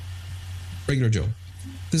just regular Joe.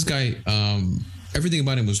 This guy, everything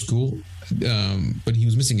about him was cool, but he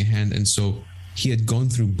was missing a hand. And so he had gone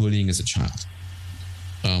through bullying as a child.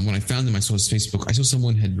 When I found him, I saw his Facebook. I saw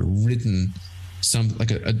someone had written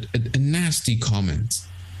a nasty comment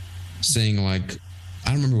saying, like, I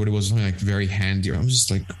don't remember what it was, something like very handy. I was just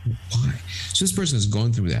like, why? So this person has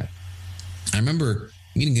gone through that. I remember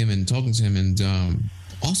meeting him and talking to him, and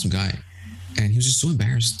awesome guy. And he was just so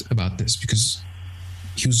embarrassed about this because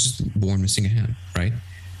he was just born missing a hand, right?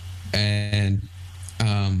 And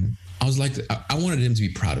I was like, I wanted him to be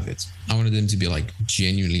proud of it. I wanted him to be like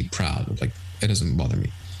genuinely proud of, like, it doesn't bother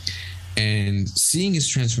me. And seeing his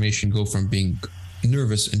transformation go from being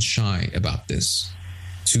nervous and shy about this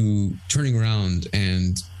to turning around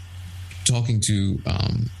and talking to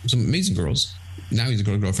some amazing girls. Now he's a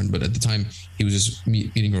girlfriend, but at the time he was just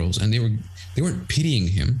meeting girls, and they weren't pitying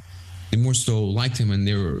him. They more so liked him, and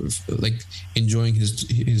they were like enjoying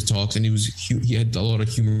his talks. And he had a lot of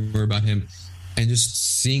humor about him, and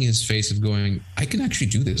just seeing his face of going, I can actually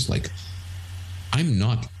do this. Like, I'm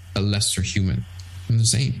not a lesser human. I'm the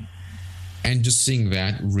same. And just seeing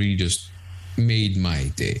that really just made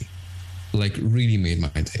my day, like really made my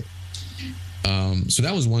day. So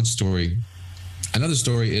that was one story. Another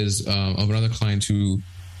story is of another client who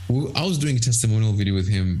I was doing a testimonial video with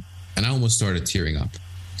him, and I almost started tearing up.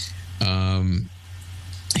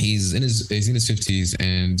 He's in his 50s,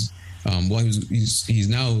 and he's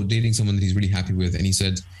now dating someone that he's really happy with, and he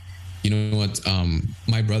said, "You know what?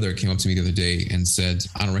 My brother came up to me the other day and said,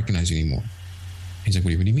 I don't recognize you anymore." He's like,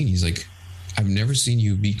 what do you mean? He's like, "I've never seen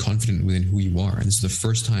you be confident within who you are, and this is the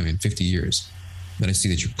first time in 50 years that I see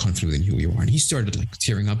that you're confident within who you are." And he started like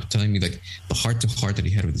tearing up, telling me like the heart to heart that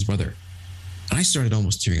he had with his brother. And I started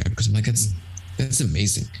almost tearing up because I'm like, that's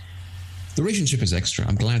amazing. The relationship is extra.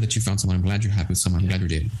 I'm glad that you found someone. I'm glad you're happy with someone. I'm glad you're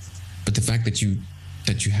dating. But the fact that you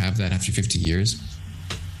have that after 50 years,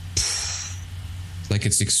 like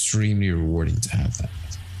it's extremely rewarding to have that.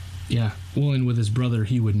 Yeah. Well, and with his brother,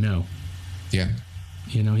 he would know. Yeah.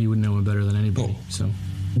 You know, he would know him better than anybody. So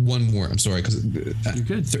one more. I'm sorry, because you're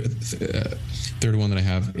good. Third one that I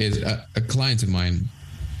have is a client of mine.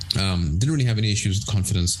 Didn't really have any issues with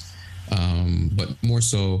confidence, but more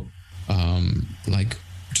so, like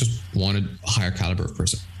just wanted a higher caliber of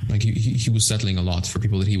person. Like he was settling a lot for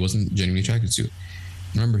people that he wasn't genuinely attracted to.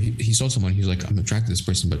 Remember, he saw someone. He was like, "I'm attracted to this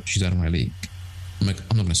person, but she's out of my league." I'm like,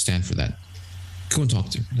 "I'm not going to stand for that. Go and talk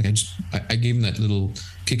to her." Like I gave him that little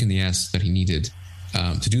kick in the ass that he needed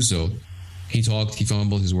to do so. He talked. He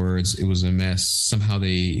fumbled his words. It was a mess. Somehow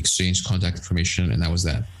they exchanged contact information, and that was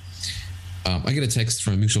that. I get a text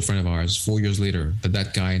from a mutual friend of ours 4 years later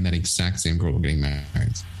that guy and that exact same girl were getting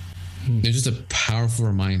married. It's just a powerful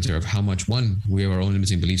reminder of how much, one, we have our own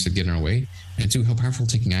limiting beliefs that get in our way, and two, how powerful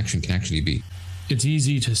taking action can actually be. It's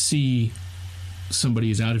easy to see somebody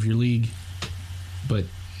is out of your league, but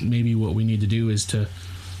maybe what we need to do is to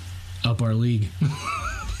up our league.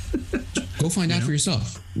 Go find out for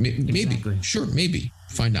yourself. Maybe. Exactly. Sure, maybe.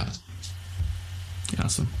 Find out.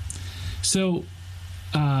 Awesome. So,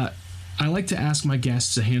 I like to ask my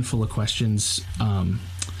guests a handful of questions.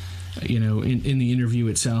 In the interview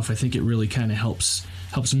itself, I think it really kind of helps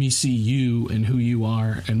me see you and who you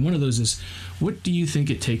are. And one of those is, what do you think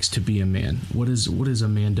it takes to be a man? What is a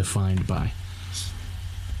man defined by?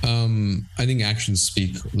 I think actions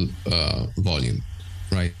speak volume,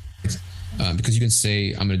 right? Because you can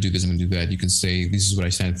say, "I'm going to do this, I'm going to do that." You can say, "This is what I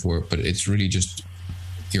stand for," but it's really just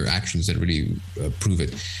your actions that really prove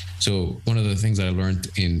it. So one of the things that I learned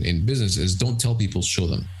in business is don't tell people, show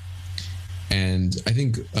them. And I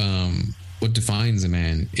think what defines a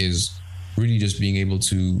man is really just being able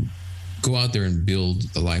to go out there and build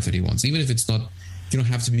the life that he wants. Even if it's not, you don't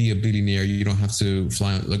have to be a billionaire. You don't have to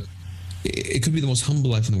fly. Like, it could be the most humble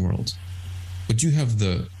life in the world, but you have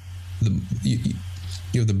the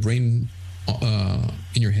brain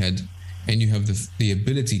in your head, and you have the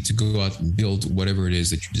ability to go out and build whatever it is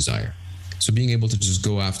that you desire. So being able to just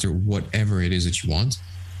go after whatever it is that you want,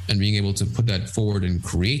 and being able to put that forward and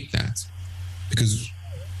create that. Because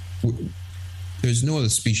there's no other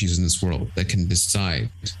species in this world that can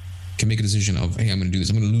make a decision of, hey, I'm going to do this.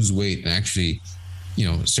 I'm going to lose weight and actually,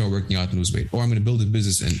 start working out and lose weight. Or I'm going to build a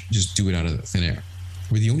business and just do it out of thin air.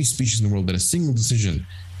 We're the only species in the world that a single decision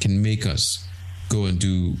can make us go and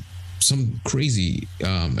do some crazy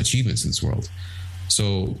achievements in this world.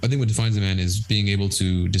 So I think what defines a man is being able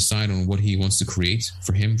to decide on what he wants to create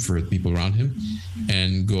for him, for the people around him,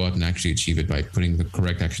 and go out and actually achieve it by putting the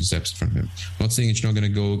correct action steps in front of him. I'm not saying that you're not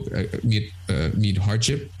going to go meet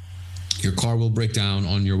hardship. Your car will break down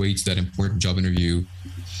on your way to that important job interview.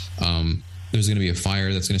 There's going to be a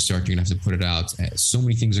fire that's going to start. You're going to have to put it out. So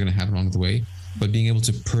many things are going to happen along the way. But being able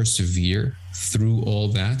to persevere through all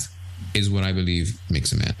that is what I believe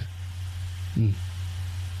makes a man.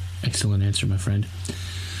 Excellent answer, my friend.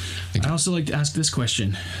 I also like to ask this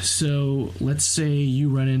question. So let's say you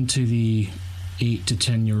run into the 8 to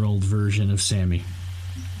 10-year-old version of Sammy,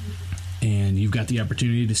 and you've got the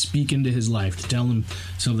opportunity to speak into his life, to tell him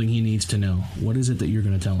something he needs to know. What is it that you're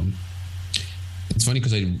going to tell him? It's funny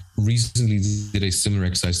because I recently did a similar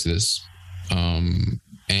exercise to this.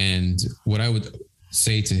 And what I would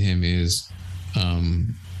say to him is,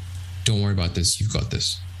 don't worry about this. You've got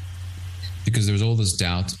this. Because there's all this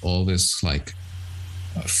doubt, all this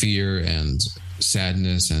fear and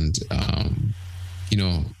sadness. And,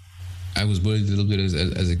 I was bullied a little bit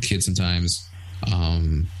as a kid sometimes,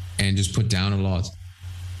 and just put down a lot.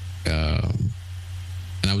 And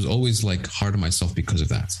I was always hard on myself because of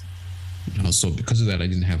that. So because of that, I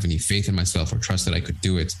didn't have any faith in myself or trust that I could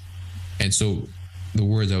do it. And so the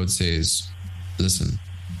words I would say is, listen,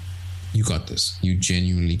 you got this. You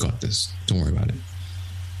genuinely got this. Don't worry about it.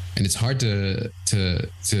 And it's hard to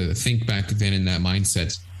think back then in that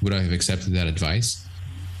mindset, would I have accepted that advice?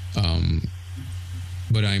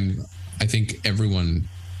 But I think everyone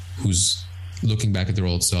who's looking back at their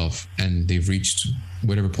old self and they've reached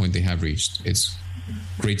whatever point they have reached, it's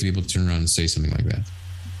great to be able to turn around and say something like that.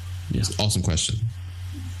 Yeah. It's an awesome question.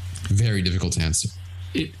 Very difficult to answer.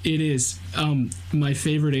 It is. My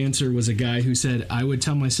favorite answer was a guy who said, I would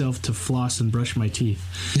tell myself to floss and brush my teeth.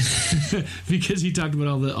 Because he talked about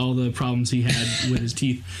all the problems he had with his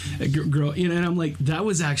teeth. And I'm like, that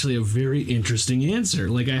was actually a very interesting answer.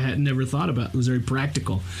 Like, I had never thought about it. It was very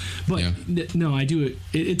practical. But no, I do.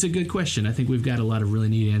 It's a good question. I think we've got a lot of really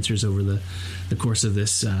neat answers over the course of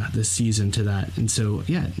this season to that. And so,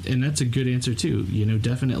 yeah, and that's a good answer too.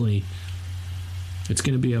 Definitely it's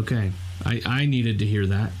going to be okay. I needed to hear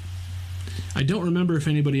that. I don't remember if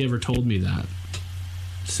anybody ever told me that.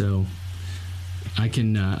 So I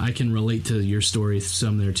can relate to your story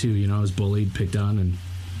some there too. I was bullied, picked on,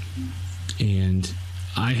 and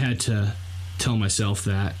I had to tell myself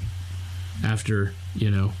that after,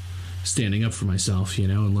 standing up for myself,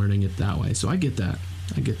 and learning it that way. So I get that.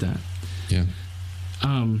 Yeah.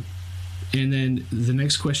 And then the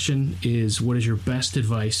next question is, what is your best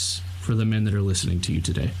advice for the men that are listening to you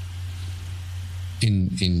today?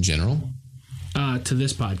 In general? To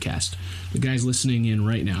this podcast. The guys listening in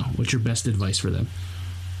right now, what's your best advice for them?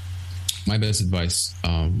 My best advice,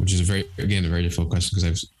 which is a very difficult question because I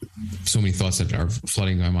have so many thoughts that are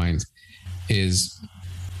flooding my mind, is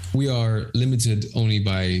we are limited only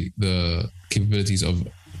by the capabilities of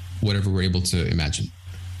whatever we're able to imagine.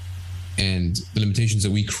 And the limitations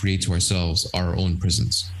that we create to ourselves are our own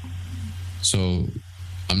prisons. So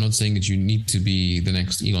I'm not saying that you need to be the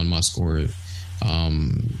next Elon Musk or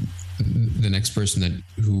the next person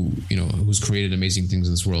who's created amazing things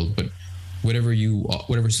in this world, but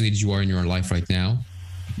whatever stage you are in your life right now,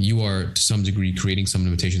 you are to some degree creating some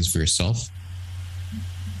limitations for yourself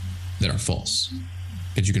that are false,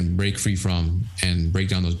 that you can break free from and break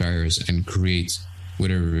down those barriers and create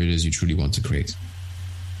whatever it is you truly want to create.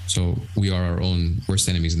 So we are our own worst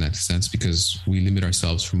enemies in that sense because we limit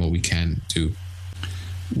ourselves from what we can do.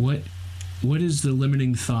 What is the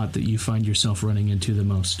limiting thought that you find yourself running into the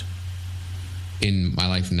most? In my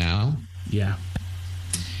life now? Yeah.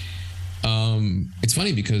 It's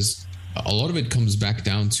funny because a lot of it comes back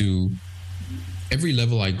down to every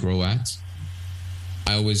level I grow at,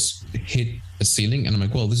 I always hit a ceiling and I'm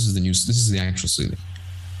like, well, this is the actual ceiling.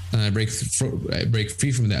 And I break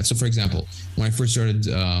free from that. So for example, when I first started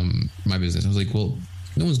my business, I was like, well,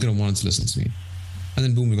 no one's going to want to listen to me. And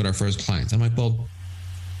then boom, we got our first client. I'm like, well,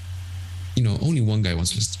 only one guy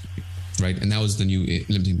wants to listen to me, right? And that was the new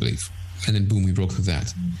limiting belief. And then boom, we broke through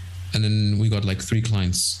that. And then we got like 3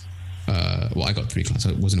 clients. I got 3 clients.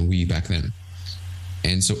 It wasn't a we back then.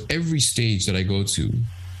 And so every stage that I go to,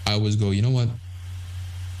 I always go, you know what?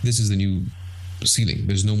 This is the new ceiling.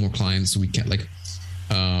 There's no more clients. So we can't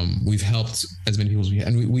we've helped as many people as we have.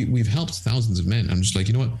 And we've helped thousands of men. I'm just like,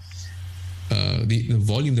 you know what? The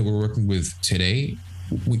volume that we're working with today,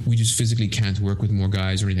 we just physically can't work with more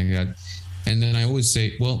guys or anything like that. And then I always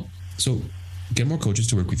say, well, so get more coaches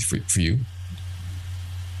to work with for you.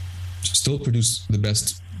 Still produce the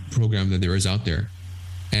best program that there is out there.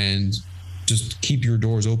 And just keep your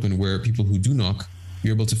doors open where people who do knock,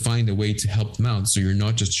 you're able to find a way to help them out. So you're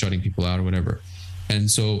not just shutting people out or whatever. And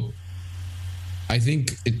so I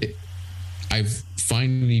think I've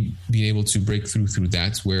finally been able to break through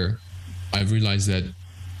that, where I've realized that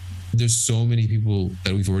there's so many people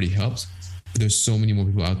that we've already helped, but there's so many more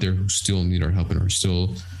people out there who still need our help and are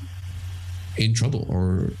still in trouble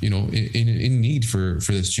or, in need for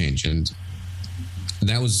this change. And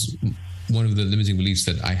that was one of the limiting beliefs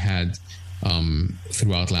that I had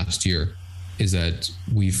throughout last year, is that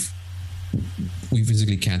we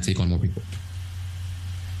physically can't take on more people.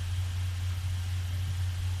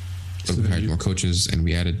 But we hired more coaches and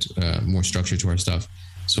we added more structure to our stuff.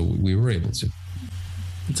 So we were able to.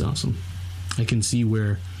 It's awesome. I can see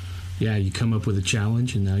where, you come up with a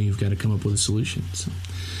challenge and now you've got to come up with a solution. So,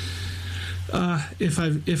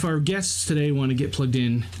 if our guests today want to get plugged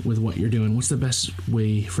in with what you're doing, what's the best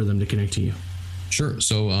way for them to connect to you? Sure.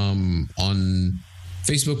 So on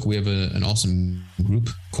Facebook, we have an awesome group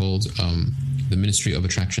called the Ministry of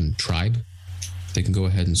Attraction Tribe. They can go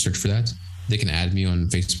ahead and search for that. They can add me on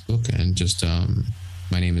Facebook and just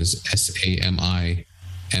my name is SAMIMOA,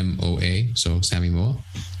 so Sammy Moa.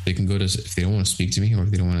 They can go to, if they don't want to speak to me or if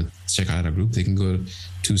they don't want to check out our group, they can go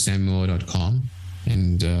to sammymoa.com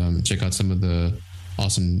and check out some of the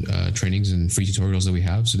awesome trainings and free tutorials that we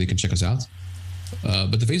have, so they can check us out.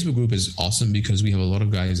 But the Facebook group is awesome because we have a lot of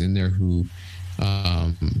guys in there who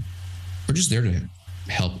are just there to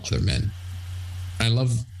help other men. I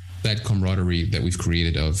love that camaraderie that we've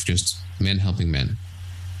created of just men helping men.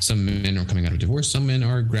 Some men are coming out of divorce. Some men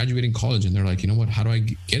are graduating college and they're like, you know what? How do I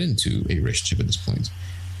get into a relationship at this point?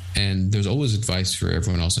 And there's always advice for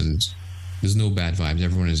everyone else, and there's no bad vibes.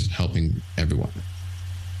 Everyone is helping everyone.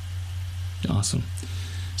 Awesome.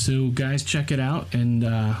 So guys, check it out, and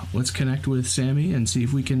let's connect with Sammy and see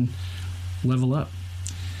if we can level up.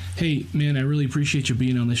 Hey, man, I really appreciate you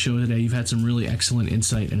being on the show today. You've had some really excellent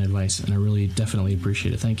insight and advice, and I really definitely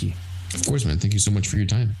appreciate it. Thank you. Of course, man. Thank you so much for your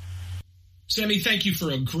time. Sammy, thank you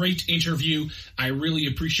for a great interview. I really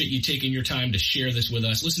appreciate you taking your time to share this with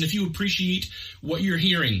us. Listen, if you appreciate what you're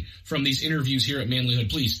hearing from these interviews here at Manlyhood,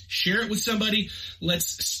 please share it with somebody. Let's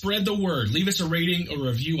spread the word. Leave us a rating or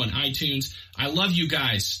review on iTunes. I love you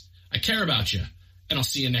guys. I care about you. And I'll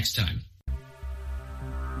see you next time.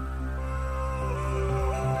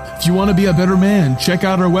 If you want to be a better man, check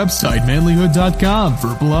out our website, manlyhood.com, for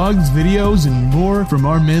blogs, videos, and more from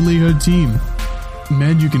our Manlyhood team.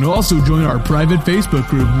 Man, you can also join our private Facebook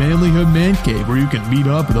group, Manlyhood Man Cave, where you can meet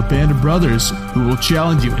up with a band of brothers who will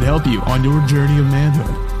challenge you and help you on your journey of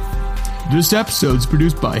manhood. This episode is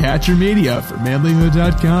produced by Hatcher Media for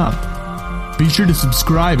manlyhood.com. Be sure to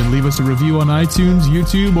subscribe and leave us a review on iTunes,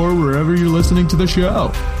 YouTube, or wherever you're listening to the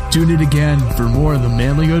show. Tune in again for more of the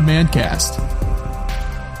Manlyhood Mancast.